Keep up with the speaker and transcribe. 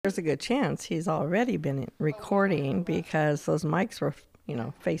There's a good chance he's already been recording because those mics were,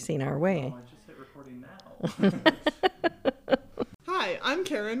 facing our way. Oh, I just hit recording now. Hi, I'm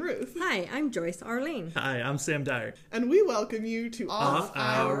Karen Ruth. Hi, I'm Joyce Arlene. Hi, I'm Sam Dyer. And we welcome you to Off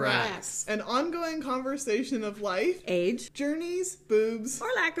Our Racks, an ongoing conversation of life, Age, journeys, boobs, or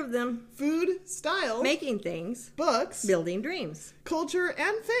lack of them, food, style, making things, books, building dreams, culture,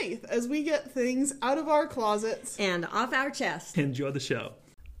 and faith as we get things out of our closets and off our chest. Enjoy the show.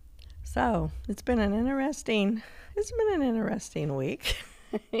 So, it's been an interesting week.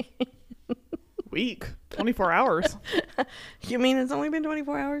 Week? 24 hours. You mean it's only been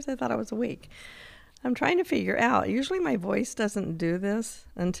 24 hours? I thought it was a week. I'm trying to figure out. Usually my voice doesn't do this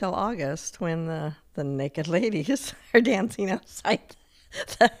until August when the naked ladies are dancing outside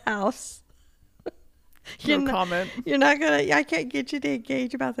the house. No comment. You're not going to, I can't get you to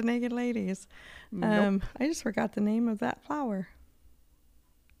engage about the naked ladies. Nope. I just forgot the name of that flower.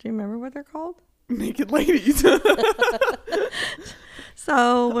 Do you remember what they're called? Naked ladies.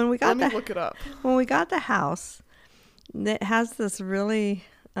 So when we got Let me look it up. When we got the house, it has this really,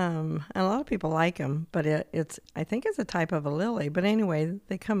 and a lot of people like them, but I think it's a type of a lily. But anyway,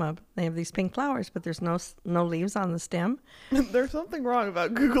 they come up, they have these pink flowers, but there's no leaves on the stem. There's something wrong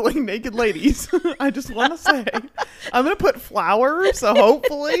about Googling naked ladies. I just want to say. I'm going to put flowers, so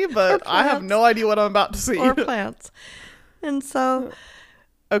hopefully, but I have no idea what I'm about to see. Or plants. And so.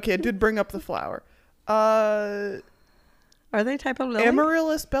 Okay, it did bring up the flower. Are they type of lily?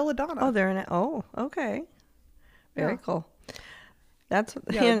 Amaryllis belladonna. Oh, they're okay. Very cool. That's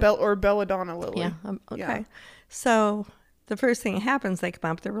or belladonna lily. Yeah. Okay. Yeah. So the first thing that happens, they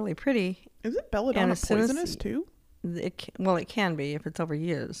come up. They're really pretty. Is it belladonna poisonous too? It can be if it's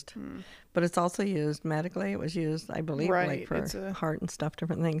overused, but it's also used medically. It was used, I believe, like for heart and stuff,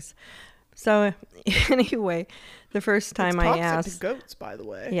 different things. So anyway, the first time I asked, it's toxic to goats, by the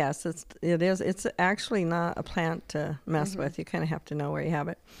way. Yes, it is. It's actually not a plant to mess with. You kind of have to know where you have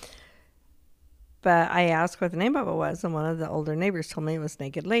it. But I asked what the name of it was, and one of the older neighbors told me it was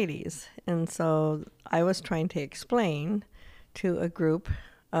naked ladies. And so I was trying to explain to a group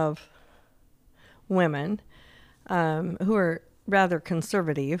of women who are rather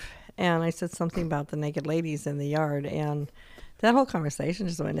conservative, and I said something about the naked ladies in the yard, and that whole conversation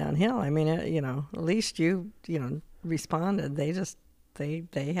just went downhill. I mean, at least you responded.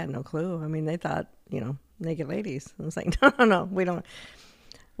 They had no clue. I mean, they thought, naked ladies. I was like, no,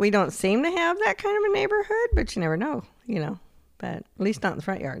 we don't seem to have that kind of a neighborhood, but you never know, but at least not in the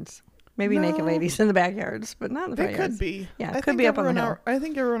front yards. Maybe naked ladies in the backyards, but not in the front yards. It could be. Yeah, it could be up on the hill. I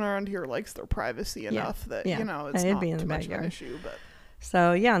think everyone around here likes their privacy enough that, it's not too much of an issue. But.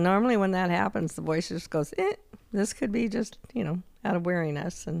 So, normally when that happens, the voice just goes, this could be just, out of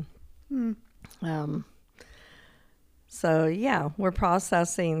wariness. And so, we're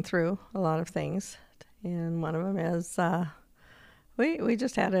processing through a lot of things. And one of them is we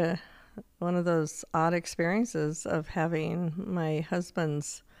just had one of those odd experiences of having my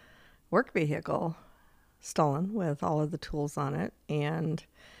husband's work vehicle stolen with all of the tools on it. And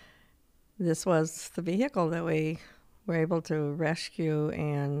this was the vehicle that we were able to rescue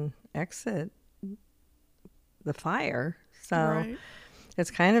and exit the fire. So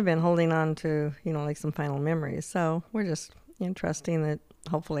it's kind of been holding on to, like some final memories. So we're just trusting that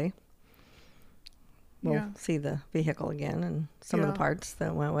hopefully we'll see the vehicle again and some of the parts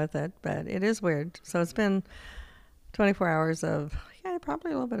that went with it. But it is weird. So it's been 24 hours of,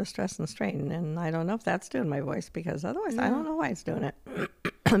 probably a little bit of stress and strain. And I don't know if that's doing my voice because otherwise I don't know why it's doing it.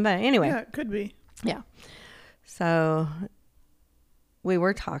 But anyway. Yeah, it could be. Yeah. So we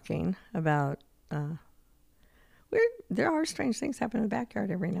were talking about there are strange things happen in the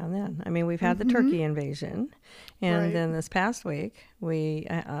backyard every now and then. I mean, we've had the turkey invasion, and then this past week we've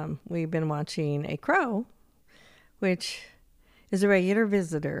been watching a crow, which is a regular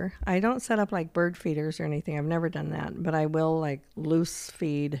visitor. I don't set up like bird feeders or anything. I've never done that, but I will like loose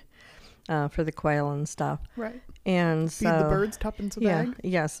feed for the quail and stuff. Right. And so feed the birds tuppence a bag?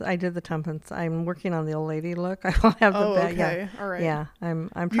 Yes, I did the tuppence. I'm working on the old lady look. I will have the bag. Okay. All right. Yeah,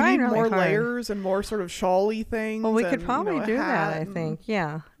 I'm you trying need really more hard. layers and more sort of shawly things. Well, we could probably do that, I think.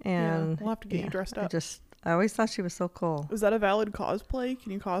 Yeah. And we'll have to get you dressed up. I always thought she was so cool. Is that a valid cosplay?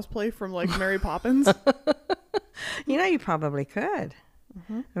 Can you cosplay from like Mary Poppins? You probably could.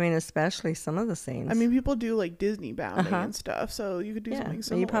 I mean, especially some of the scenes. I mean, people do like Disney bounding and stuff, so you could do something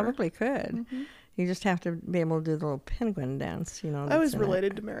similar. You probably could. You just have to be able to do the little penguin dance, I was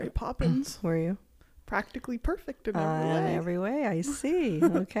related to Mary Poppins. Were you? Practically perfect in every way. In every way, I see.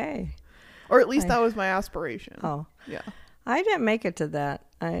 Okay. Or at least that was my aspiration. Oh. Yeah. I didn't make it to that.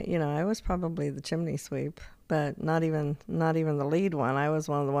 I was probably the chimney sweep, but not even the lead one. I was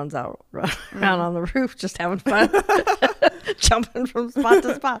one of the ones out around on the roof just having fun, jumping from spot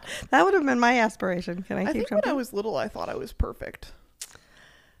to spot. That would have been my aspiration. Can I keep think jumping? when I was little, I thought I was perfect.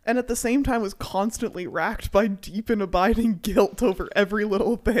 And at the same time was constantly racked by deep and abiding guilt over every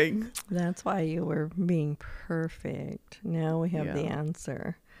little thing. That's why you were being perfect. Now we have the Yeah.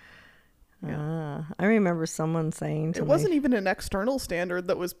 answer. Yeah. I remember someone saying to It me, wasn't even an external standard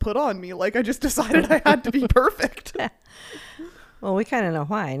that was put on me. Like, I just decided I had to be perfect. well, we kind of know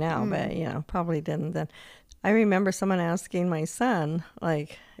why now, but probably didn't then. I remember someone asking my son,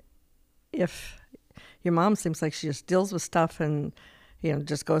 like, if your mom seems like she just deals with stuff and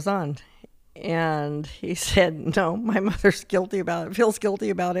just goes on. And he said, no, my mother's feels guilty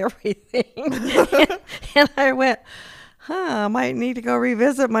about everything. And I went, I might need to go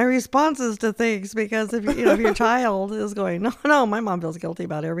revisit my responses to things, because if your child is going, no, my mom feels guilty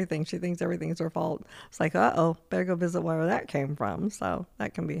about everything. She thinks everything's her fault. It's like, better go visit where that came from. So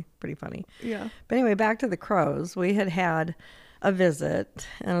that can be pretty funny. Yeah. But anyway, back to the crows. We had a visit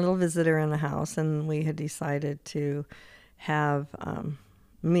and a little visitor in the house, and we had decided to have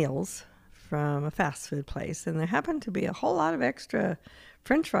meals from a fast food place, and there happened to be a whole lot of extra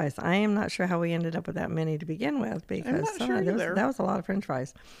French fries. I am not sure how we ended up with that many to begin with, because not sure either. that was a lot of French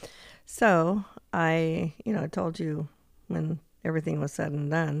fries. So I, told you when everything was said and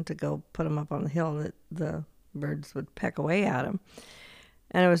done to go put them up on the hill that the birds would peck away at them.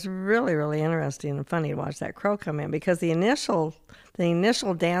 And it was really, really interesting and funny to watch that crow come in, because the initial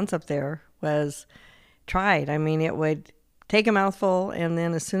dance up there was tried. I mean, it would take a mouthful, and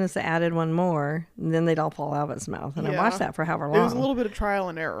then as soon as it added one more, then they'd all fall out of its mouth. And I watched that for however long. It was a little bit of trial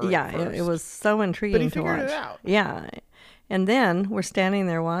and error. Yeah, it was so intriguing to watch. But he figured it out. Yeah. And then we're standing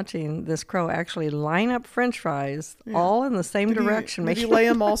there watching this crow actually line up French fries all in the same direction. Did you lay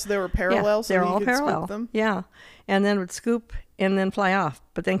them all so they were parallel? Yeah, so they're you all could parallel. Scoop them? Yeah. And then would scoop and then fly off.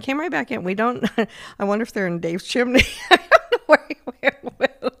 But then came right back in. We don't, I wonder if they're in Dave's chimney. I don't know where he went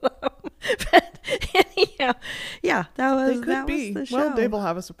with them. But anyhow, yeah, that was, They could be. Was the show. Well, Dave will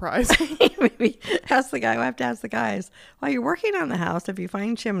have a surprise. Maybe ask the guy. We'll have to ask the guys. While you're working on the house, if you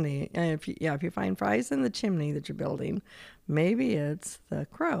find chimney, if you find fries in the chimney that you're building, maybe it's the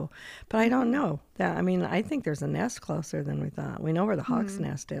crow. But I don't know. I think there's a nest closer than we thought. We know where the hawk's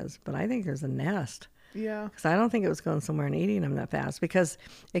nest is, but I think there's a nest. Yeah. Because I don't think it was going somewhere and eating them that fast, because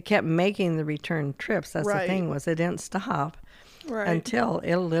it kept making the return trips. That's the thing, was it didn't stop until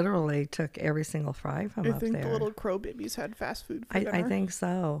it literally took every single fry from up there. I think the little crow babies had fast food for dinner. I think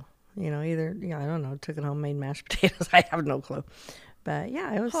so. Either, I don't know, took it home, made mashed potatoes. I have no clue. But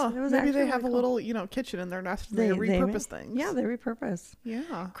yeah, it was maybe they have really a little, kitchen in their nest. They repurpose things. Yeah, they repurpose.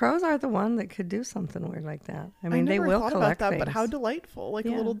 Yeah. Crows are the one that could do something weird like that. I mean, never they will thought collect about that, things. but how delightful. Like a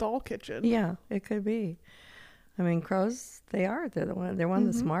little doll kitchen. Yeah, it could be. I mean, crows, they're one of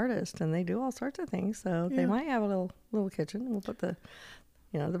the smartest, and they do all sorts of things. So they might have a little kitchen. We'll put the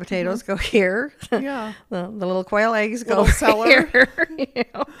potatoes go here. Yeah. the little quail eggs go Little cellar. here.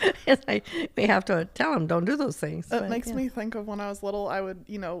 We have to tell them, don't do those things. It makes me think of when I was little, I would,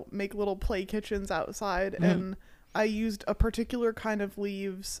 make little play kitchens outside, and I used a particular kind of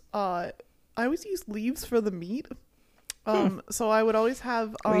leaves. I always used leaves for the meat. So I would always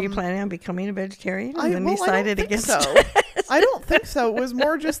have. Were you planning on becoming a vegetarian? And I then decided don't think against so. I don't think so. It was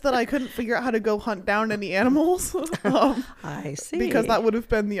more just that I couldn't figure out how to go hunt down any animals. I see. Because that would have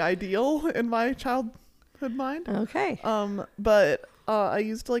been the ideal in my childhood mind. Okay. But I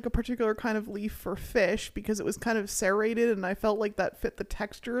used like a particular kind of leaf for fish because it was kind of serrated, and I felt like that fit the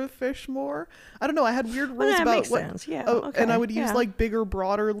texture of fish more. I don't know. I had weird rules that about makes what. sense. Yeah. And I would use like bigger,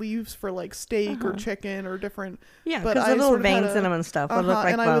 broader leaves for like steak or chicken or different. Yeah, but because the little veins in them and stuff would look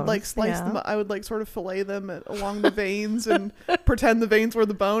like and bones. I would like slice them. I would like sort of fillet them along the veins and pretend the veins were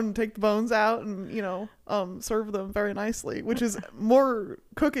the bone and take the bones out and serve them very nicely, which is more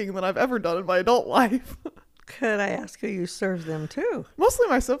cooking than I've ever done in my adult life. Could I ask who you served them to? Mostly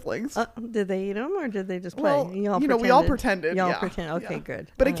my siblings. Did they eat them or did they just play? Well, we all pretended. Y'all yeah. pretended. Okay, Yeah.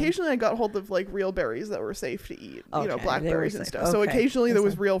 good. But occasionally I got hold of like real berries that were safe to eat. Okay, Blackberries they were and safe. stuff. So Okay. occasionally there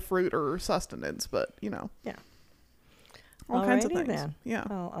was real fruit or sustenance, but Yeah. all kinds of Alrighty things. then. Yeah.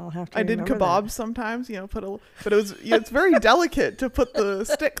 I'll have to. I did remember kebabs sometimes, but it's very delicate to put the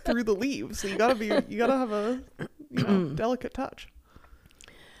stick through the leaves. So you gotta have a delicate touch.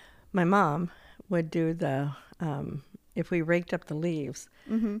 My mom would do the if we raked up the leaves,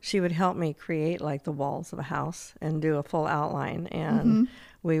 she would help me create like the walls of a house and do a full outline, and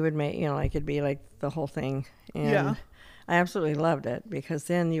we would make like it'd be like the whole thing. And I absolutely loved it because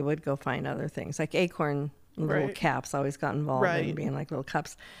then you would go find other things like acorn little caps. Always got involved in being like little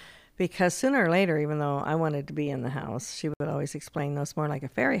cups because sooner or later, even though I wanted to be in the house, she would always explain, no, it's more like a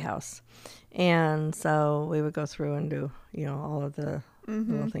fairy house. And so we would go through and do, all of the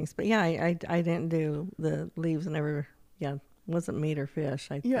little things. But yeah, I didn't do the leaves and never, wasn't meat or fish.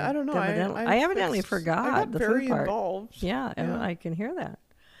 I don't know. I evidently I forgot got the very food part. involved. Yeah, Yeah. I can hear that.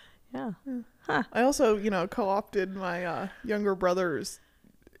 Yeah. I also, co-opted my younger brothers.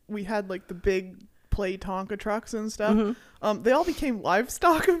 We had like the big play Tonka trucks and stuff. They all became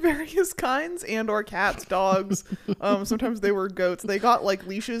livestock of various kinds, and or cats, dogs. Sometimes they were goats. They got like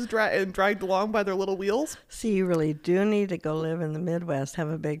leashes dragged along by their little wheels. See, you really do need to go live in the Midwest, have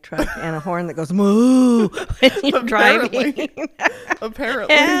a big truck and a horn that goes moo when you're driving.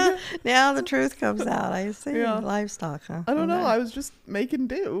 Apparently. Yeah, now the truth comes out. I see. Yeah. Livestock, huh? I don't know. Okay. I was just making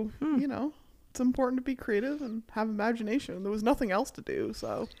do. It's important to be creative and have imagination. There was nothing else to do,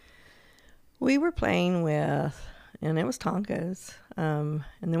 so. We were playing with, and it was Tonkas. And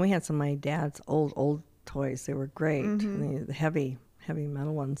then we had some of my dad's old toys. They were great. The heavy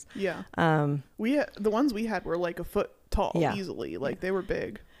metal ones. Yeah. The ones we had were like a foot tall easily. Like they were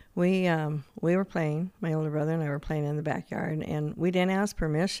big. We were playing, my older brother and I were playing in the backyard, and we didn't ask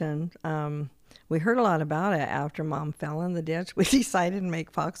permission. We heard a lot about it after Mom fell in the ditch. We decided to make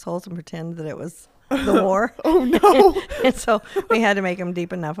foxholes and pretend that it was the war. Oh no. And so we had to make them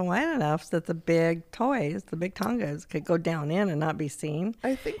deep enough and wide enough so that the big toys, the big Tongas, could go down in and not be seen.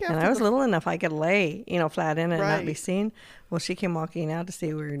 I think and I was little enough I could lay, flat in it and not be seen. Well, she came walking out to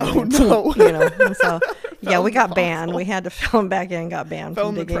see we were doing. Oh no. And so we got the banned. foxhole. We had to fill them back in, got banned Fell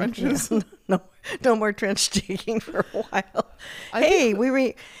from in the digging. trenches. Yeah. No more trench digging for a while.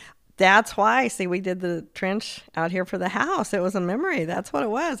 That's why, see, we did the trench out here for the house. It was a memory. That's what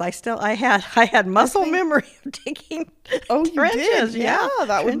it was. I had muscle memory of digging Oh, trenches. you did? Yeah,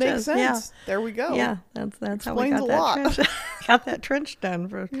 that would make trenches, sense. yeah. There we go. Yeah, that's how we Explains got a that lot. trench. Got that trench done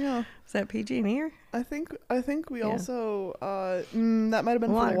for. Yeah. Was that PG&E? I think we also that might have been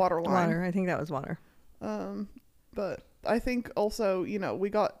for the water line. Water. I think that was water. But I think also, we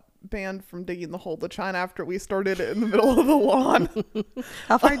got banned from digging the hole to China after we started it in the middle of the lawn.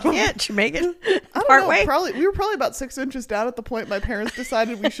 How far did you get? Did you make it? I don't know. We were probably about 6 inches down at the point my parents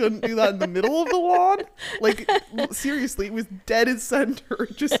decided we shouldn't do that in the middle of the lawn. Like, seriously, it was dead in center,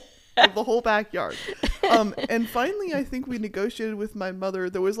 just of the whole backyard. And finally, I think we negotiated with my mother.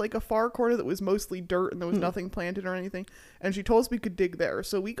 There was like a far corner that was mostly dirt and there was nothing planted or anything. And she told us we could dig there.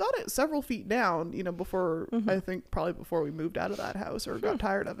 So we got it several feet down, before, I think probably before we moved out of that house or got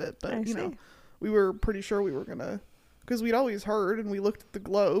tired of it. But, we were pretty sure we were going to, because we'd always heard and we looked at the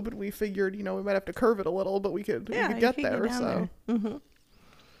globe and we figured, we might have to curve it a little, but we could get there. So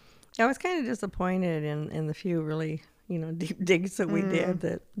I was kind of disappointed in the few really, deep digs that we did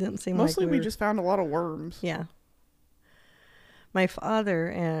that didn't seem mostly like we just found a lot of worms. Yeah. My father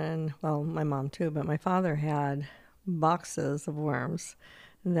and, my mom too, but my father had boxes of worms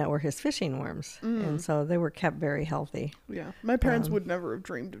that were his fishing worms. And so they were kept very healthy. Yeah. My parents would never have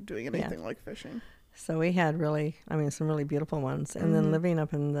dreamed of doing anything like fishing. So we had some really beautiful ones. And then living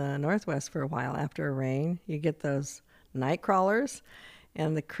up in the Northwest for a while after a rain, you get those night crawlers.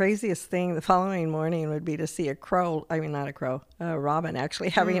 And the craziest thing the following morning would be to see a robin actually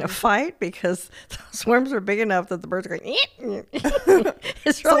having a fight because those worms are big enough that the birds are going,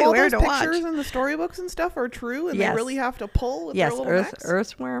 it's really weird to watch. So all those pictures in the storybooks and stuff are true and they really have to pull with their little necks?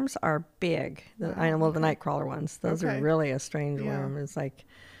 Earthworms are big. The nightcrawler ones. Those are really a strange worm. It's like,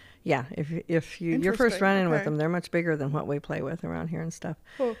 if you're first running with them, they're much bigger than what we play with around here and stuff.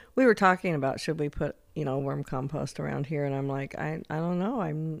 Oh. We were talking about should we put worm compost around here, and I'm like, I don't know.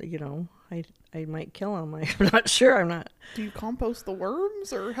 I might kill them. I'm not sure. I'm not. Do you compost the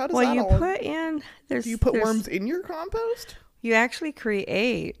worms, or how does that? Well, you put in. Do you put worms in your compost? You actually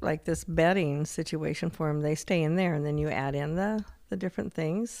create like this bedding situation for them. They stay in there, and then you add in the different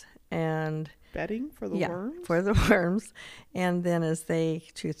things and. Bedding for the worms? For the worms. And then as they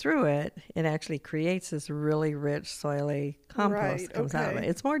chew through it, it actually creates this really rich, soily compost that comes out of it.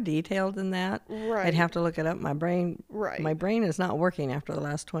 It's more detailed than that. Right. I'd have to look it up. My brain is not working after the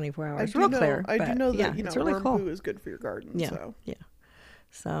last 24 hours. I do know that, it's really worm cool. poo is good for your garden. Yeah.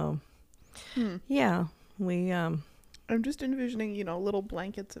 So, we... I'm just envisioning, little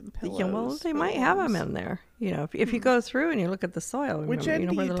blankets and pillows. Yeah, well, they might have them in there. If you go through and you look at the soil. Which end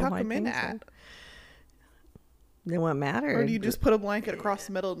do you tuck them in at? They wouldn't matter. Or do you just put a blanket across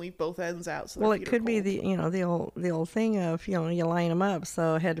the middle and leave both ends out? So Well, their it feet are could be cold? the old thing of you line them up,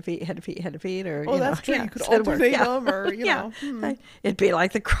 so head to feet, head to feet, head to feet, or Oh, that's true. yeah, You could so it'd work. alternate Yeah. them, or Yeah. know. It'd be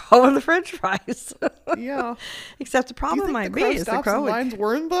like the crow and the French fries. Yeah. Except the Do you problem think might the crow be is the stops crow and would. lines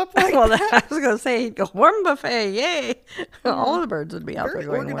worm up like Well, that? I was going to say he'd go worm buffet, yay! All the birds would be out Very there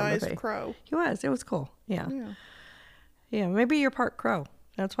going to worm organized buffet. crow. He was. It was cool. Yeah. Yeah. Yeah. Maybe you're part crow.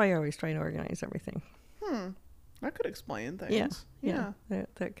 That's why you're always trying to organize everything. That could explain things. Yeah. Yeah.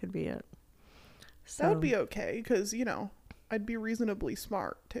 That could be it. So, That would be okay, because, I'd be reasonably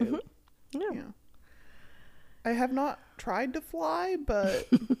smart, too. yeah. Yeah. I have not tried to fly, but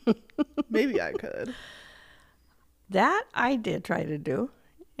maybe I could. That I did try to do,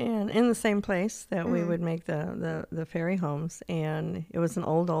 and in the same place that we would make the fairy homes, and it was an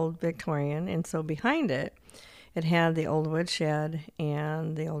old Victorian, and so behind it, it had the old woodshed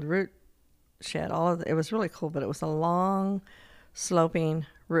and the old root shed. It was really cool, but it was a long, sloping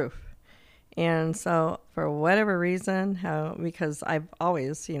roof, and so for whatever reason, because I've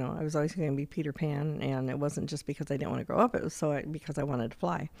always, I was always going to be Peter Pan, and it wasn't just because I didn't want to grow up; it was because I wanted to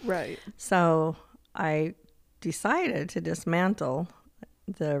fly. Right. So I decided to dismantle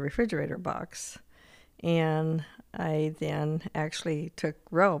the refrigerator box, and I then actually took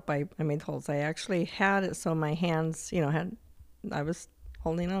rope. I made holes. I actually had it so my hands, I was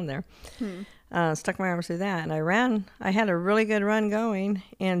holding on there. Stuck my arms through that, and I ran. I had a really good run going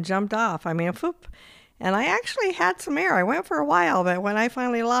and jumped off. Whoop. And I actually had some air. I went for a while, but when I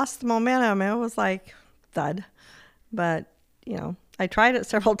finally lost the momentum, it was like thud. But, I tried it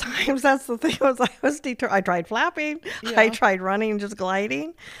several times. That's the thing. I was determined. I tried flapping. Yeah. I tried running, just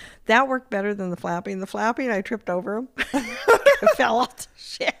gliding. That worked better than the flapping. The flapping, I tripped over him. I fell off the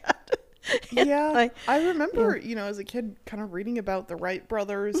shed. Yeah. I remember, as a kid kind of reading about the Wright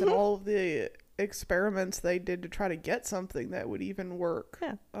brothers and all of the experiments they did to try to get something that would even work.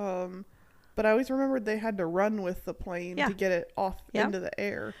 Yeah. But I always remembered they had to run with the plane Yeah. to get it off Yeah. into the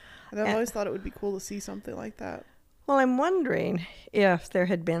air. And I've always thought it would be cool to see something like that. Well, I'm wondering if there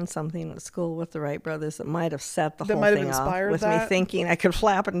had been something at school with the Wright brothers that might have set the That whole might have thing off inspired with me that? thinking I could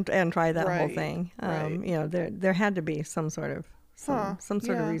flap and try that whole Right, thing. right. There had to be some sort of some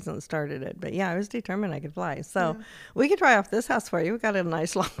sort of yeah. reason that started it. But yeah, I was determined I could fly. So we could try off this house for you. We got a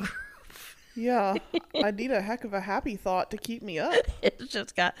nice long roof. Yeah. I need a heck of a happy thought to keep me up. It's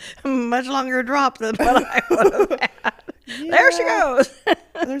just got a much longer drop than what I would have had. There she Yeah. goes.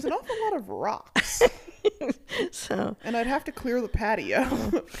 And there's an awful lot of rocks. So And I'd have to clear the patio.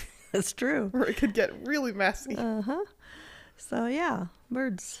 it's true. Or it could get really messy. So yeah,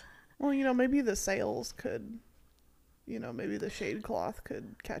 birds. Well, maybe the sails could, maybe the shade cloth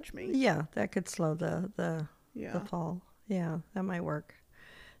could catch me. Yeah, that could slow the Yeah. fall. Yeah, that might work.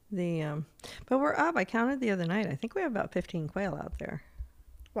 But we're up. I counted the other night. I think we have about 15 quail out there.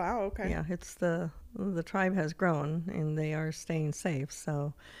 Wow, okay. Yeah, it's the tribe has grown and they are staying safe.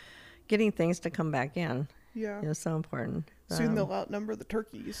 So getting things to come back in Yeah. is so important. Soon they'll outnumber the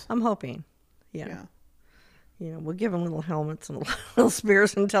turkeys. I'm hoping. Yeah. We'll give them little helmets and little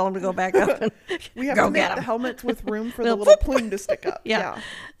spears and tell them to go back up and We have go to get make the 'em. helmets with room for the Little little plume to stick up. Yeah.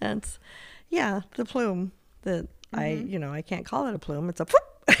 That's the plume that Mm-hmm. I can't call it a plume. It's a whoop.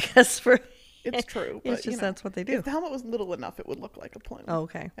 Because for It's true. But, it's just that's what they do. If the helmet was little enough, it would look like a plume. Oh,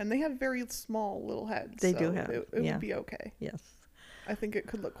 okay. And they have very small little heads. They so do have, It yeah. would be okay. Yes. I think it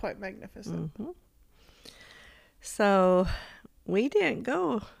could look quite magnificent. So we didn't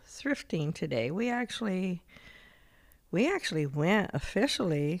go thrifting today. We actually went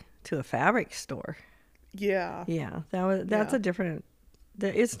officially to a fabric store. Yeah. Yeah, that's Yeah. a different.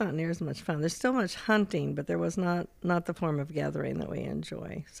 It's not near as much fun. There's still much hunting, but there was not the form of gathering that we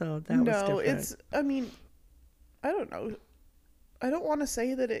enjoy. So that was No, different. I don't know. I don't want to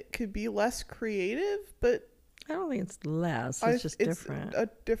say that it could be less creative, but I don't think it's less. It's just different. a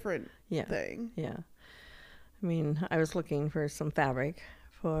different Yeah. thing. Yeah. I was looking for some fabric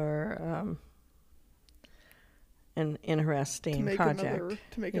for an interesting project.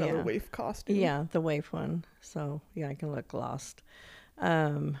 To make another Yeah. waif costume. Yeah, the waif one. So yeah, I can look lost.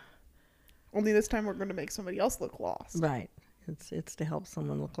 Only this time we're going to make somebody else look lost. Right. It's to help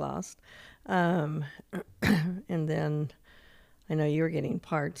someone look lost. And then I know you were getting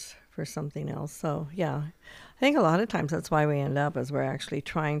parts for something else. So yeah, I think a lot of times that's why we end up is we're actually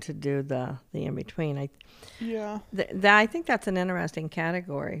trying to do the in between. Yeah. I think that's an interesting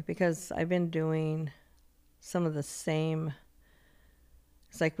category because I've been doing some of the same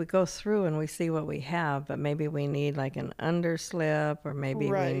it's like we go through and we see what we have, but maybe we need like an underslip, or maybe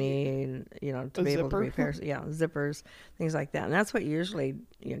Right. we need, to A be able to zipper. repair, zippers, things like that. And that's what usually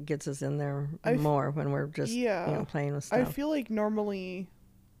gets us in there I f- more when we're just Yeah. playing with I stuff. feel like normally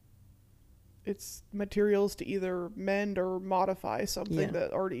it's materials to either mend or modify something Yeah.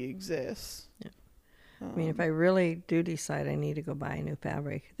 that already exists. Yeah. I mean, if I really do decide I need to go buy a new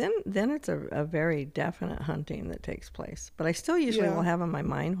fabric, then it's a very definite hunting that takes place. But I still usually Yeah. will have in my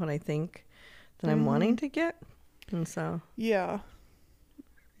mind what I think that I'm wanting to get, and so Yeah.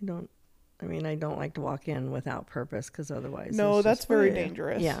 I don't like to walk in without purpose, because otherwise No, it's that's just, very "Oh, yeah."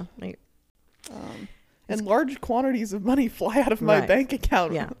 dangerous. Yeah, And large quantities of money fly out of my Right. bank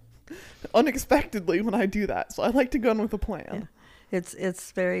account Yeah. unexpectedly when I do that. So I like to go in with a plan.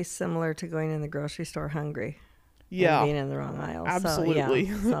 it's very similar to going in the grocery store hungry. Yeah. And being in the wrong aisle. Absolutely.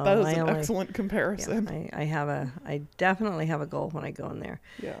 So, yeah, That is I an only- excellent comparison. I definitely have a goal when I go in there.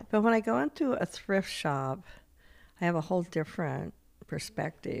 Yeah. But when I go into a thrift shop, I have a whole different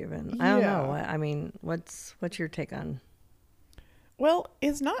perspective, and I don't know. Yeah. I mean, what's your take on? Well,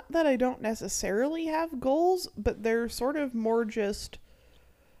 it's not that I don't necessarily have goals, but they're sort of more just.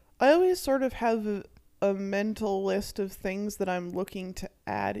 I always sort of have a mental list of things that I'm looking to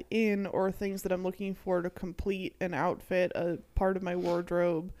add in, or things that I'm looking for to complete an outfit, a part of my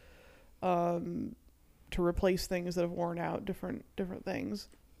wardrobe, to replace things that have worn out, different things.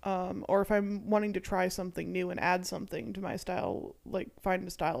 Or if I'm wanting to try something new and add something to my style, like find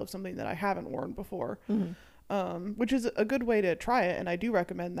a style of something that I haven't worn before. Which is a good way to try it, and I do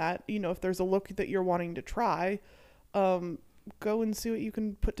recommend that. If there's a look that you're wanting to try, go and see what you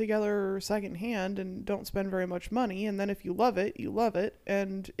can put together secondhand, and don't spend very much money. And then if you love it, you love it,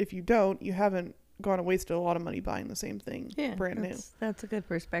 and if you don't, you haven't gone and wasted a lot of money buying the same thing brand new. That's a good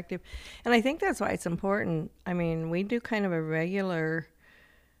perspective, and I think that's why it's important. I mean, we do kind of a regular,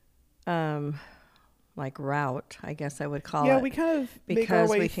 like route, I guess I would call it. Yeah, we kind of make our because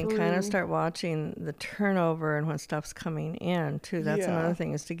way we can kind of through- start watching the turnover and when stuff's coming in too. That's Yeah. another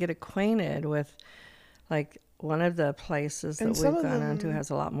thing, is to get acquainted with, like, one of the places that And some we've of gone into them-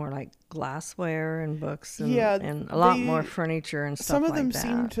 has a lot more like glassware and books and, Yeah, and a lot they- more furniture and stuff Some of like them that.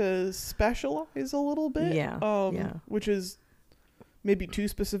 seem to specialize a little bit. Yeah, yeah. Which is maybe too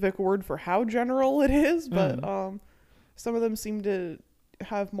specific a word for how general it is, but Mm. some of them seem to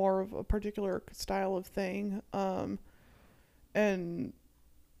have more of a particular style of thing. And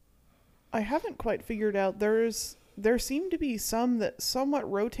I haven't quite figured out. There seem to be some that somewhat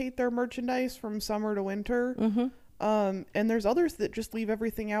rotate their merchandise from summer to winter. And there's others that just leave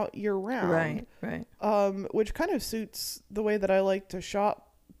everything out year round. Right. Which kind of suits the way that I like to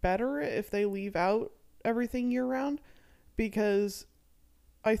shop better if they leave out everything year round, because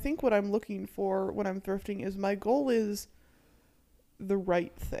I think what I'm looking for when I'm thrifting is, my goal is the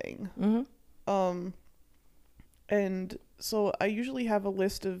right thing. And so I usually have a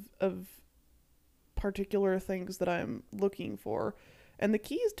list of particular things that I'm looking for, and the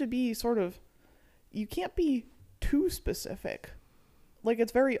key is to be sort of, you can't be too specific. Like,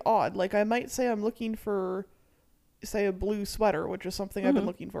 it's very odd. Like, I might say I'm looking for, say, a blue sweater, which is something I've been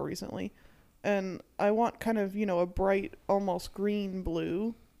looking for recently, and I want kind of, a bright, almost green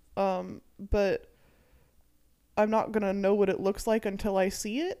blue, but I'm not gonna know what it looks like until I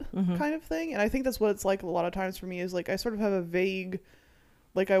see it, kind of thing. And I think that's what it's like a lot of times for me, is like, I sort of have a vague,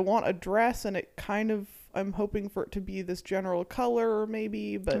 like, I want a dress, and it kind of, I'm hoping for it to be this general color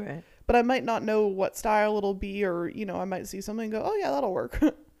maybe, but Right. but I might not know what style it'll be, or I might see something and go, oh yeah, that'll work.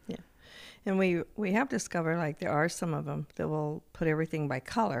 And we have discovered, like, there are some of them that will put everything by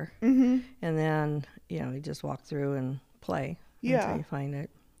color, and then you just walk through and play until you find it,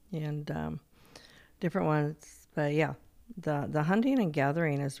 and different ones. But yeah, the hunting and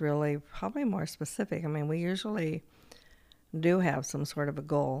gathering is really probably more specific. I mean, we usually do have some sort of a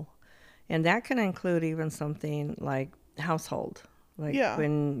goal, and that can include even something like household. Like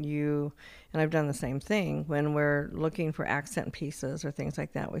when and I've done the same thing, when we're looking for accent pieces or things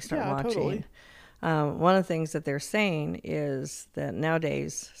like that, we start watching. Totally. One of the things that they're saying is that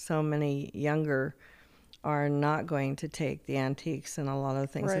nowadays so many younger are not going to take the antiques and a lot of the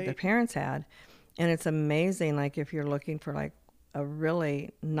things that their parents had. And it's amazing, like, if you're looking for like a really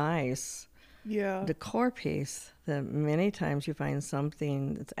nice decor piece, that many times you find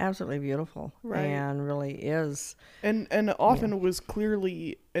something that's absolutely beautiful and really is, and often was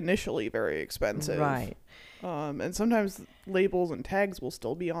clearly initially very expensive, right? And sometimes labels and tags will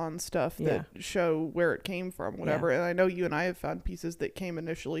still be on stuff that show where it came from, whatever. And I know you and I have found pieces that came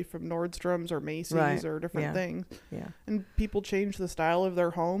initially from Nordstrom's or Macy's or different things. And people change the style of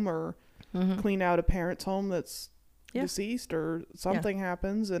their home, or clean out a parent's home that's Yeah. deceased or something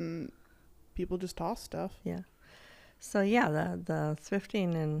happens and people just toss stuff. Yeah. So yeah, the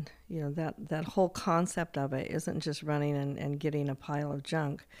thrifting and that whole concept of it isn't just running and getting a pile of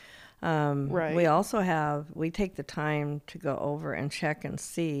junk. Right. We take the time to go over and check and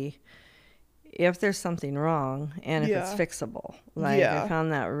see if there's something wrong and if it's fixable. Like I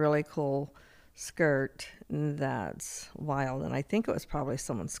found that really cool skirt that's wild, and I think it was probably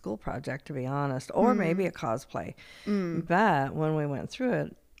someone's school project, to be honest, or maybe a cosplay. But when we went through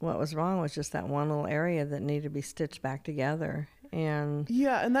it, what was wrong was just that one little area that needed to be stitched back together. And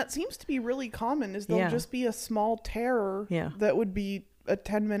and that seems to be really common, is there'll just be a small tear that would be a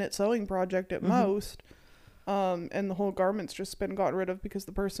 10-minute sewing project at most, and the whole garment's just been gotten rid of because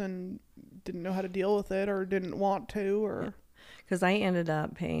the person didn't know how to deal with it or didn't want to, or because I ended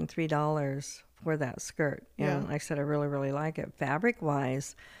up paying $3 for that skirt, and like I said, I really, really like it. Fabric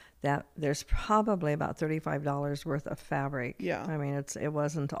wise, that there's probably about $35 worth of fabric. I mean, it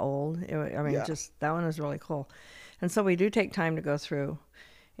wasn't old. Just that one was really cool. And so we do take time to go through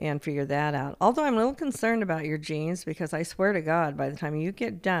and figure that out. Although I'm a little concerned about your jeans, because I swear to God, by the time you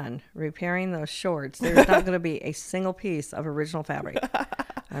get done repairing those shorts, there's not going to be a single piece of original fabric.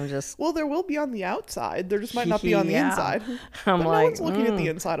 Well, there will be on the outside. There just might not be on the inside. I'm but like, no one's looking at the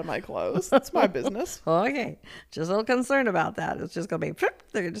inside of my clothes. That's my business. Okay, just a little concerned about that. It's just going to be,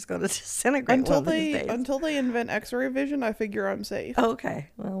 they're just going to disintegrate until these days. Until they invent X-ray vision, I figure I'm safe. Okay,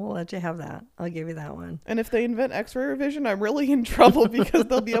 well, we'll let you have that. I'll give you that one. And if they invent X-ray vision, I'm really in trouble because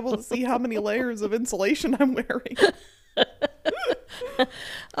they'll be able to see how many layers of insulation I'm wearing.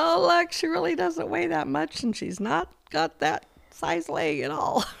 Oh, look, she really doesn't weigh that much, and she's not got that size leg at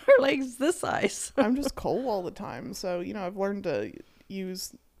all. Her leg's this size. I'm just cold all the time, so I've learned to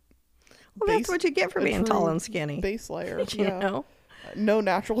use. Well, that's what you get for being tall and skinny. Base layer, you know, no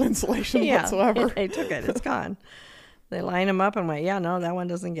natural insulation whatsoever. They took it; it's gone. They line them up and went, yeah, no, that one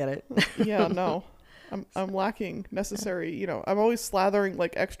doesn't get it. No, I'm lacking necessary. I'm always slathering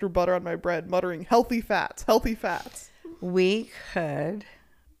like extra butter on my bread, muttering healthy fats, healthy fats. We could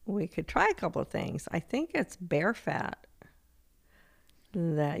try a couple of things. I think it's bear fat.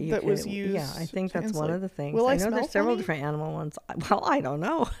 That was used. Yeah, I think that's one of the things. I know there's several different animal ones. Well, I don't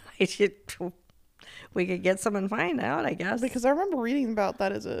know. We could get some and find out, I guess. Because I remember reading about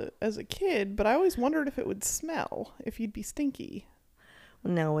that as a kid, but I always wondered if it would smell, if you'd be stinky.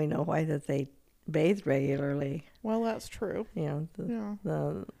 Now we know why that they bathe regularly. Well, that's true.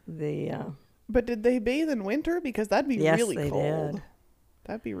 But did they bathe in winter? Because that'd be really cold. Yes, they did.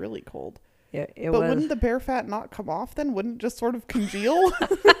 That'd be really cold. But wouldn't the bear fat not come off then? Wouldn't it just sort of congeal?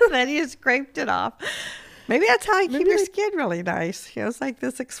 Then you scraped it off. Maybe that's how you keep your skin really nice. It's like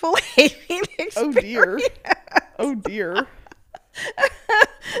this exfoliating experience. Oh, dear. Oh, dear.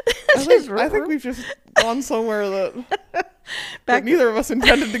 I think we've just gone somewhere that neither of us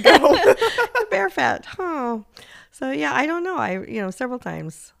intended to go. The bear fat. Oh. So, yeah, I don't know. Several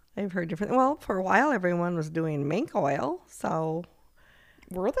times I've heard different. Well, for a while, everyone was doing mink oil, so...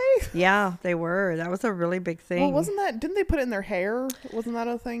 Were they? Yeah, they were. That was a really big thing. Well, didn't they put it in their hair? Wasn't that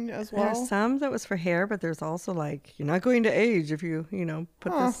a thing as well? There's some that was for hair, but there's also like, you're not going to age if you,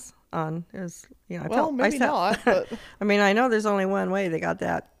 put this on. Maybe not. But... I mean, I know there's only one way they got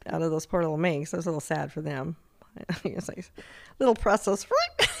that out of those poor little minks. I was a little sad for them. It's like little presses.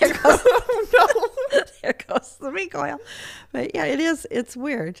 There goes, there goes the mink oil. But yeah, it's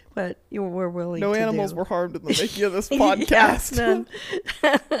weird, but we're willing no to animals were harmed in the making of this podcast.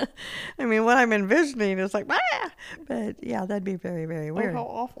 I mean, what I'm envisioning is like, but yeah, that'd be very, very weird. Oh, how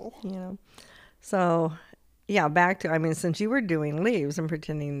awful. So yeah, back to, since you were doing leaves and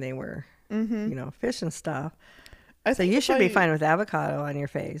pretending they were, fish and stuff. So you should be fine with avocado on your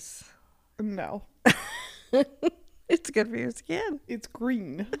face. No. It's good for your skin. It's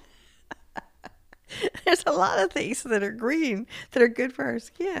green. There's a lot of things that are green that are good for our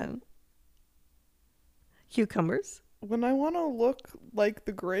skin. Cucumbers. When I want to look like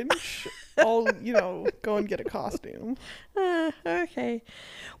the Grinch, I'll, go and get a costume. Okay.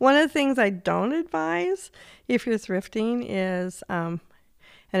 One of the things I don't advise if you're thrifting is, and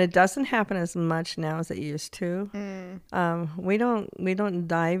it doesn't happen as much now as it used to. We don't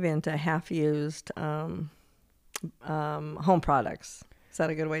dive into half-used home products. Is that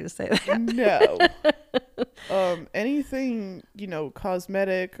a good way to say that? No. Anything,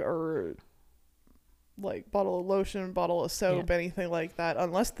 cosmetic or like bottle of lotion, bottle of soap, anything like that,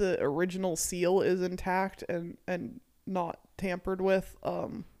 unless the original seal is intact and not tampered with,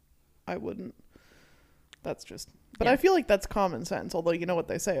 I wouldn't. That's just... But I feel like that's common sense, although you know what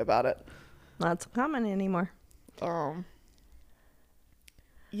they say about it. Not so common anymore.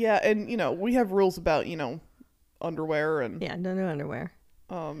 Yeah, and, we have rules about, underwear and Yeah, don't do underwear.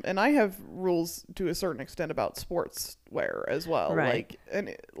 and I have rules to a certain extent about sportswear as well. Right.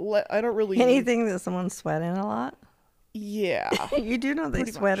 I don't really Anything that someone's sweating a lot. Yeah. You do know they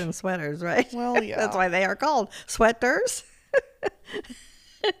Pretty sweat much. in sweaters, right? Well, yeah. That's why they are called sweaters.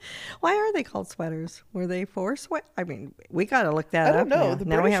 Why are they called sweaters? Were they for sweat? I mean, we got to look that I up don't know. now. The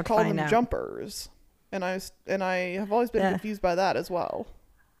Now we British have to call find them out. jumpers, and I have always been Yeah. confused by that as well.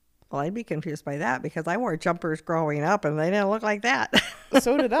 Well, I'd be confused by that because I wore jumpers growing up and they didn't look like that.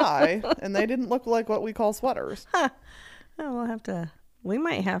 So did I, and they didn't look like what we call sweaters. Oh, we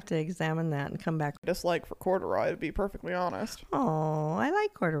might have to examine that and come back. Dislike for corduroy, to be perfectly honest. Oh, I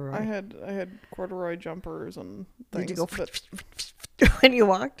like corduroy. I had corduroy jumpers and things. Did you go but- when you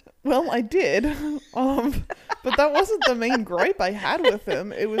walked? Well, I did, but that wasn't the main gripe I had with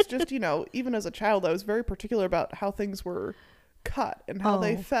them. It was just, even as a child, I was very particular about how things were cut and how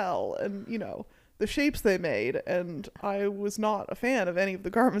they Oh. fell, and the shapes they made. And I was not a fan of any of the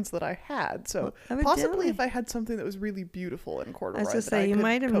garments that I had. So Well, possibly evidently. if I had something that was really beautiful in corduroy, I was just that I say you could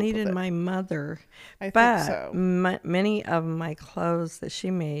might have cope with needed it. my mother, I think but so. many of my clothes that she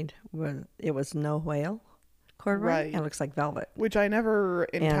made was no whale corduroy. Right. It looks like velvet. Which I never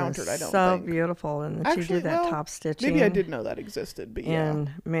And encountered. I don't so think. beautiful, and then she Actually, did that well, top stitching. Maybe I did know that existed, but yeah. And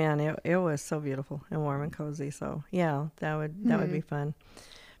man, it was so beautiful and warm and cozy. So yeah, that would Hmm. be fun.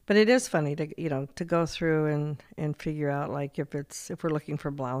 But it is funny to to go through and figure out like if we're looking for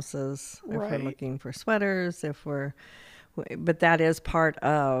blouses, if we're Right. looking for sweaters, but that is part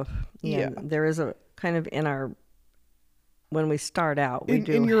of Yeah. there is a kind of in our when we start out we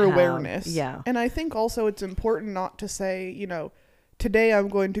do in your have- awareness. Yeah. And I think also it's important not to say, today I'm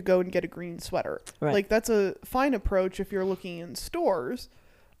going to go and get a green sweater. Right. Like that's a fine approach if you're looking in stores,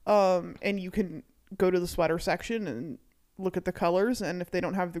 and you can go to the sweater section and look at the colors, and if they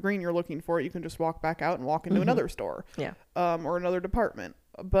don't have the green you're looking for, you can just walk back out and walk into another store. Yeah. Or another department.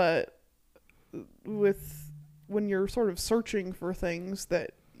 But when you're sort of searching for things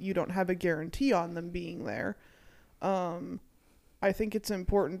that you don't have a guarantee on them being there, I think it's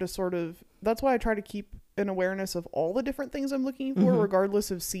important to sort of, that's why I try to keep an awareness of all the different things I'm looking for, regardless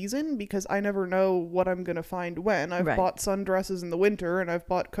of season, because I never know what I'm going to find when. I've Right. bought sundresses in the winter and I've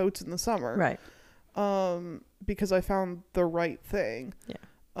bought coats in the summer. Right. Because I found the right thing.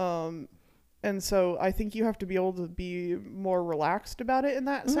 Yeah. And so I think you have to be able to be more relaxed about it in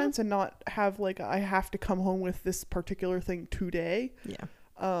that sense, and not have like, I have to come home with this particular thing today.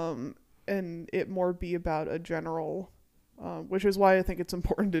 Yeah. And it more be about a general, which is why I think it's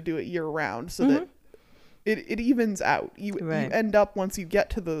important to do it year round, so that it evens out. You Right. end up, once you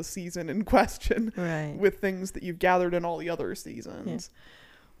get to the season in question, Right. with things that you've gathered in all the other seasons.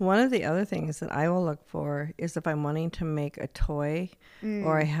 One of the other things that I will look for is if I'm wanting to make a toy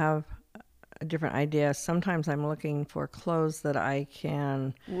or I have a different idea. Sometimes I'm looking for clothes that I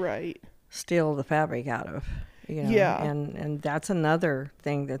can Right. steal the fabric out of. Yeah. And that's another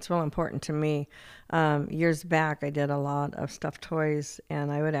thing that's real important to me. Years back, I did a lot of stuffed toys,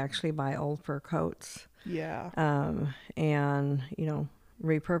 and I would actually buy old fur coats Yeah. and,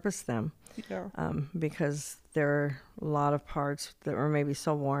 repurpose them. Yeah. Because there are a lot of parts that were maybe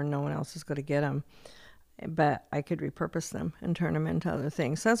so worn no one else is going to get them. But I could repurpose them and turn them into other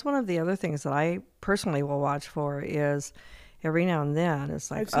things. So that's one of the other things that I personally will watch for is every now and then it's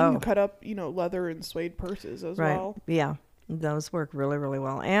like, I've seen you cut up, leather and suede purses as right. well. Yeah, those work really, really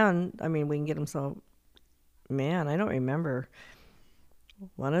well. And, I mean, we can get them so, man, I don't remember.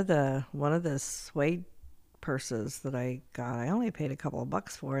 One of the suede purses that I got, I only paid a couple of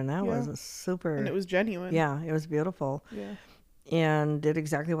bucks for, and that was a super... And it was genuine. Yeah, it was beautiful. Yeah. And did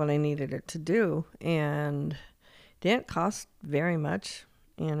exactly what I needed it to do, and didn't cost very much,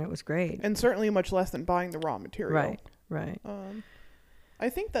 and it was great. And certainly much less than buying the raw material. Right. I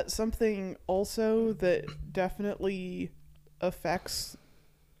think that's something also that definitely affects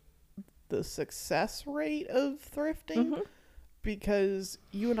the success rate of thrifting, because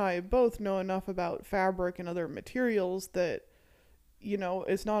you and I both know enough about fabric and other materials that,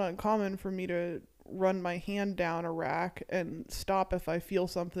 it's not uncommon for me to run my hand down a rack and stop if I feel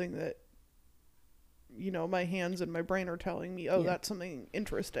something that, my hands and my brain are telling me, Yeah. that's something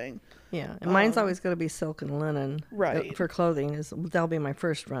interesting. Yeah, and mine's always going to be silk and linen. Right. For clothing, that'll be my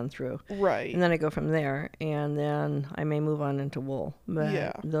first run through. Right. And then I go from there, and then I may move on into wool. But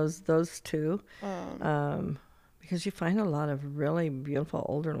Yeah. those two, because you find a lot of really beautiful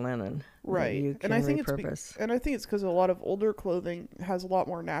older linen Right. that you can and I think repurpose. it's because a lot of older clothing has a lot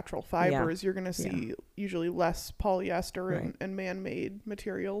more natural fibers. You're going to Yeah. see usually less polyester Right. and man-made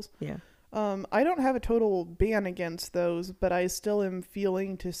materials. Yeah. I don't have a total ban against those, but I still am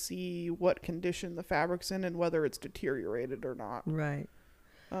feeling to see what condition the fabric's in and whether it's deteriorated or not. Right.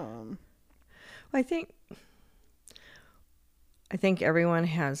 Um, I think everyone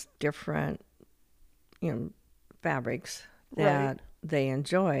has different, fabrics that Right. they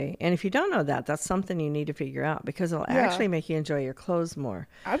enjoy. And if you don't know that, that's something you need to figure out, because it'll Yeah. actually make you enjoy your clothes more.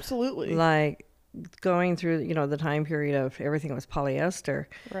 absolutely. Like going through, the time period of everything was polyester,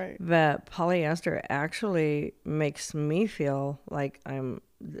 Right. but polyester actually makes me feel like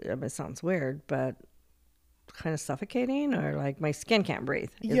it sounds weird, but kind of suffocating, or like my skin can't breathe.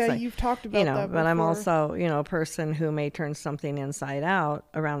 It's Yeah, like, you've talked about that but I'm before. also, a person who may turn something inside out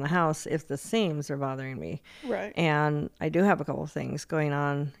around the house if the seams are bothering me. Right. And I do have a couple of things going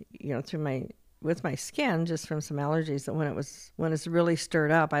on, with my skin, just from some allergies, that when it's really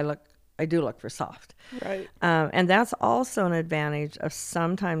stirred up, I do look for soft. Right. And that's also an advantage of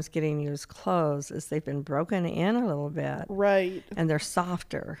sometimes getting used clothes, is they've been broken in a little bit Right. and they're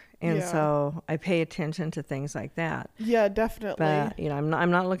softer. And Yeah. so I pay attention to things like that. Yeah, definitely. But, I'm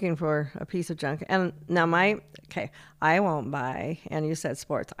not looking for a piece of junk. And now I won't buy, and you said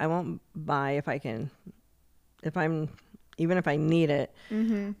sports, I won't buy even if I need it,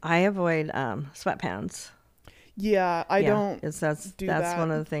 I avoid sweatpants. Yeah, I don't. That's do that's that.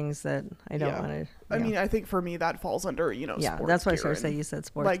 one of the things that I don't Yeah. want to. I mean, I think for me that falls under, yeah, sports that's why I gear started and saying you said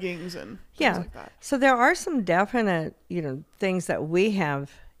sports. leggings and things Yeah. like that. So there are some definite, things that we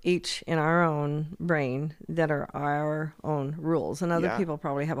have each in our own brain that are our own rules, and other Yeah. people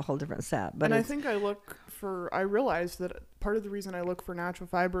probably have a whole different set. But And I think I realized that part of the reason I look for natural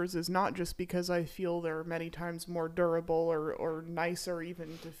fibers is not just because I feel they're many times more durable or nicer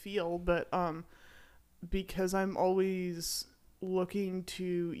even to feel, but because I'm always looking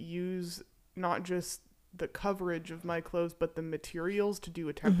to use not just the coverage of my clothes, but the materials to do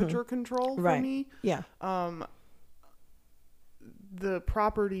a temperature control for Right. me. yeah, The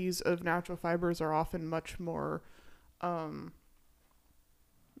properties of natural fibers are often much more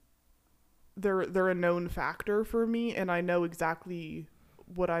they're a known factor for me, and I know exactly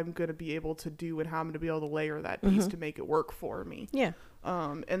what I'm going to be able to do and how I'm going to be able to layer that piece to make it work for me. yeah,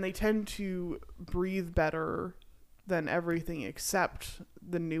 And they tend to breathe better than everything except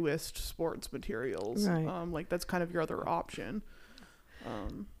the newest sports materials. Right. Like that's kind of your other option.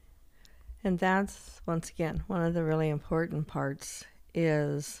 and that's once again one of the really important parts,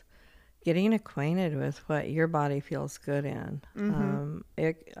 is getting acquainted with what your body feels good in.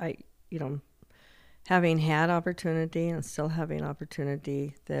 Having had opportunity and still having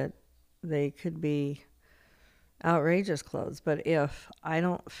opportunity, that they could be outrageous clothes, but if I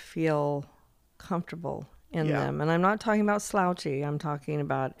don't feel comfortable in Yeah. them, and I'm not talking about slouchy, I'm talking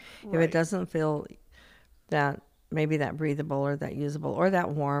about if Right. it doesn't feel that, maybe that breathable or that usable or that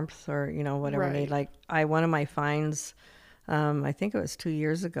warmth, or whatever they Right. like. One of my finds, I think it was 2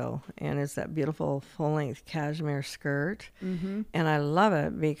 years ago, and it's that beautiful full-length cashmere skirt. And I love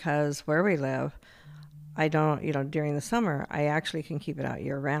it because where we live, I don't, during the summer, I actually can keep it out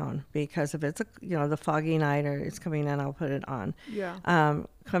year round, because if it's the foggy night or it's coming in, I'll put it on. Yeah.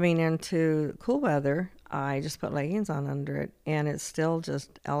 Coming into cool weather, I just put leggings on under it, and it's still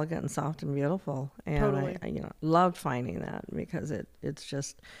just elegant and soft and beautiful. And Totally. I loved finding that, because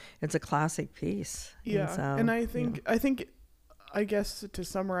it's a classic piece. Yeah. so, And I guess to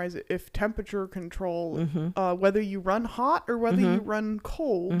summarize it, if temperature control, whether you run hot or whether you run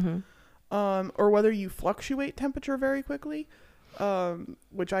cold, or whether you fluctuate temperature very quickly,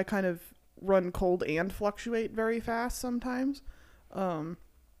 which I kind of run cold and fluctuate very fast sometimes,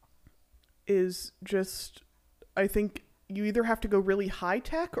 is just, I think you either have to go really high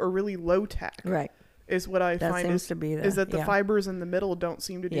tech or really low tech. Right. Is what I That find seems to be is that the yeah. fibers in the middle don't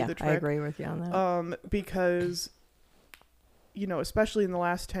seem to do Yeah, the trick. I agree with you on that. Because especially in the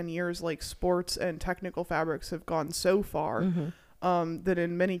last 10 years, like sports and technical fabrics have gone so far that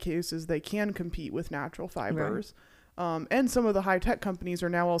in many cases they can compete with natural fibers. And some of the high-tech companies are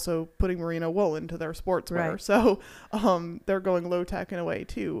now also putting merino wool into their sportswear. Right. So they're going low-tech in a way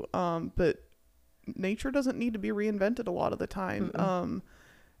too. But nature doesn't need to be reinvented a lot of the time.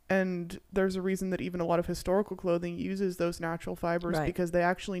 And there's a reason that even a lot of historical clothing uses those natural fibers, Right. because they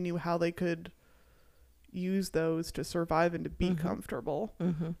actually knew how they could use those to survive and to be comfortable.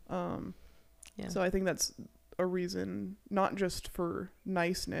 Yeah. So I think that's a reason, not just for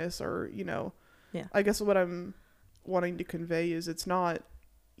niceness or, Yeah. I guess what I'm wanting to convey is it's not,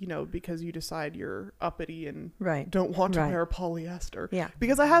 because you decide you're uppity and Right. don't want to Right. wear polyester. Yeah.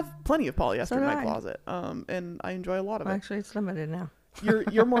 Because I have plenty of polyester So in do my I. closet. And I enjoy a lot of Well, it. actually, it's limited now.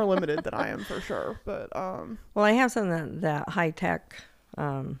 You're more limited than I am for sure. But Well, I have some that high tech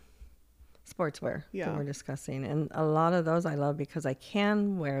sportswear Yeah. that we're discussing. And a lot of those I love because I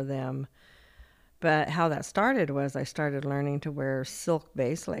can wear them. But how that started was I started learning to wear silk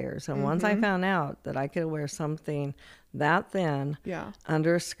base layers. And once I found out that I could wear something that thin Yeah.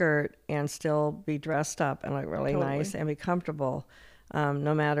 under a skirt and still be dressed up and look really Totally. nice and be comfortable,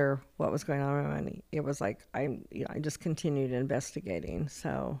 no matter what was going on with my money, it was like I just continued investigating.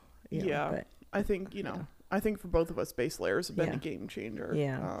 So Yeah. but, I think, I think for both of us, base layers have been Yeah. a game changer.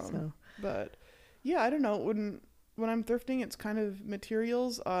 so But yeah, I don't know. When I'm thrifting, it's kind of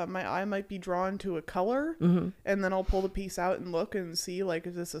materials. My eye might be drawn to a color, and then I'll pull the piece out and look and see, like,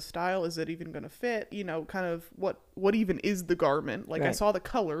 is this a style? Is it even going to fit? Kind of what even is the garment? Like, I Right. saw the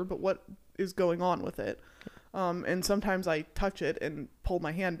color, but what is going on with it? And sometimes I touch it and pull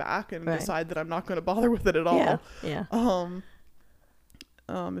my hand back and Right. decide that I'm not going to bother with it at all. yeah.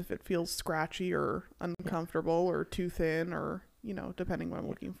 If it feels scratchy or uncomfortable or too thin or, depending what I'm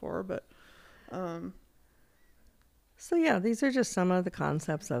looking for. But, So yeah, these are just some of the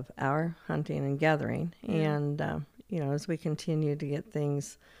concepts of our hunting and gathering, and as we continue to get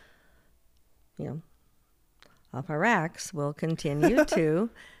things, off our racks, we'll continue to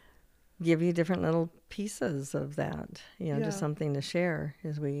give you different little pieces of that. Yeah. Just something to share.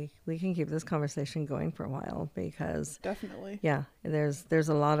 As we can keep this conversation going for a while because definitely. there's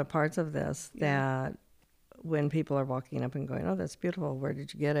a lot of parts of this Yeah. that when people are walking up and going, "Oh, that's beautiful. Where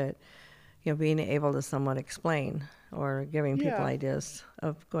did you get it?" Being able to somewhat explain or giving people Yeah. ideas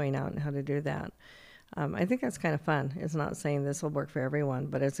of going out and how to do that. I think that's kind of fun. It's not saying this will work for everyone,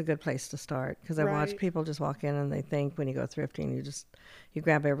 but it's a good place to start because I watch Right. people just walk in and they think when you go thrifting, you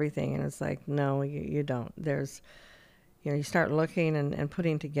grab everything, and it's like, no, you don't. There's, you start looking and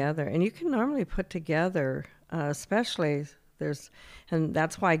putting together, and you can normally put together, especially and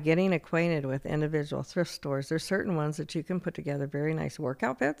that's why getting acquainted with individual thrift stores, there's certain ones that you can put together very nice work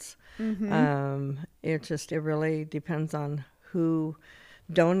outfits. It really depends on who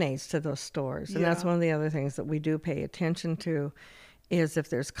donates to those stores. And that's Yeah. one of the other things that we do pay attention to is if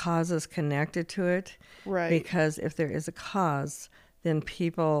there's causes connected to it. Right. Because if there is a cause, then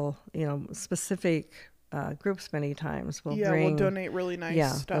people, specific groups many times will we'll bring donate really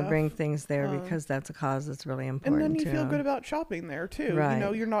nice stuff. they'll bring things there because that's a cause that's really and important then you to feel them. good about shopping there too.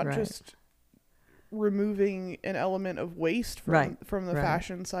 Right, You're not right. just removing an element of waste from Right, the right.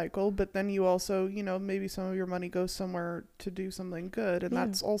 fashion cycle, but then you also, maybe some of your money goes somewhere to do something good, and Yeah.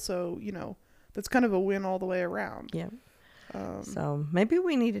 that's also, that's kind of a win all the way around. Yeah. Um, So maybe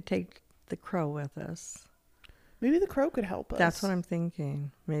we need to take the crow with us. maybe the crow could help us. That's what I'm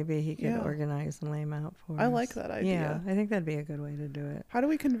thinking. Maybe he could Yeah. organize and lay them out for us. I like that idea. Yeah, I think that'd be a good way to do it. How do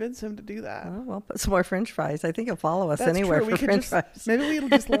we convince him to do that? Oh, well, put some more French fries. I think he'll follow us That's anywhere true. We for could French just fries. maybe we'll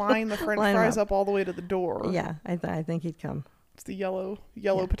just line the French Line 'em fries up. up all the way to the door. Yeah, I think he'd come. It's the yellow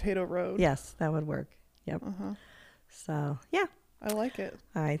Yeah. potato road. Yes, that would work. Yep. Uh-huh. So, yeah, I like it.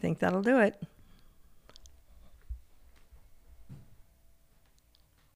 I think that'll do it.